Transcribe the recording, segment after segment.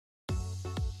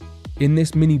In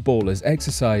this mini ballers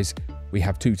exercise, we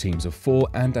have 2 teams of 4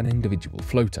 and an individual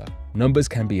floater. Numbers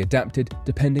can be adapted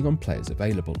depending on players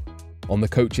available. On the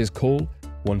coach's call,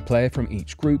 1 player from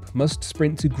each group must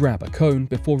sprint to grab a cone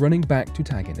before running back to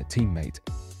tag in a teammate.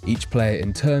 Each player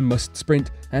in turn must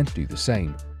sprint and do the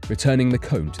same, returning the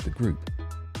cone to the group.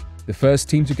 The first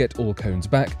team to get all cones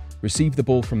back receive the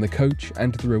ball from the coach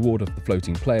and the reward of the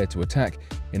floating player to attack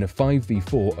in a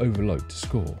 5v4 overload to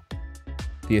score.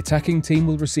 The attacking team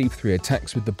will receive 3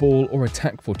 attacks with the ball or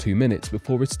attack for 2 minutes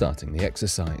before restarting the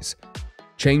exercise.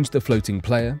 Change the floating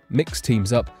player, mix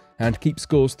teams up, and keep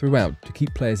scores throughout to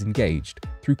keep players engaged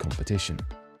through competition.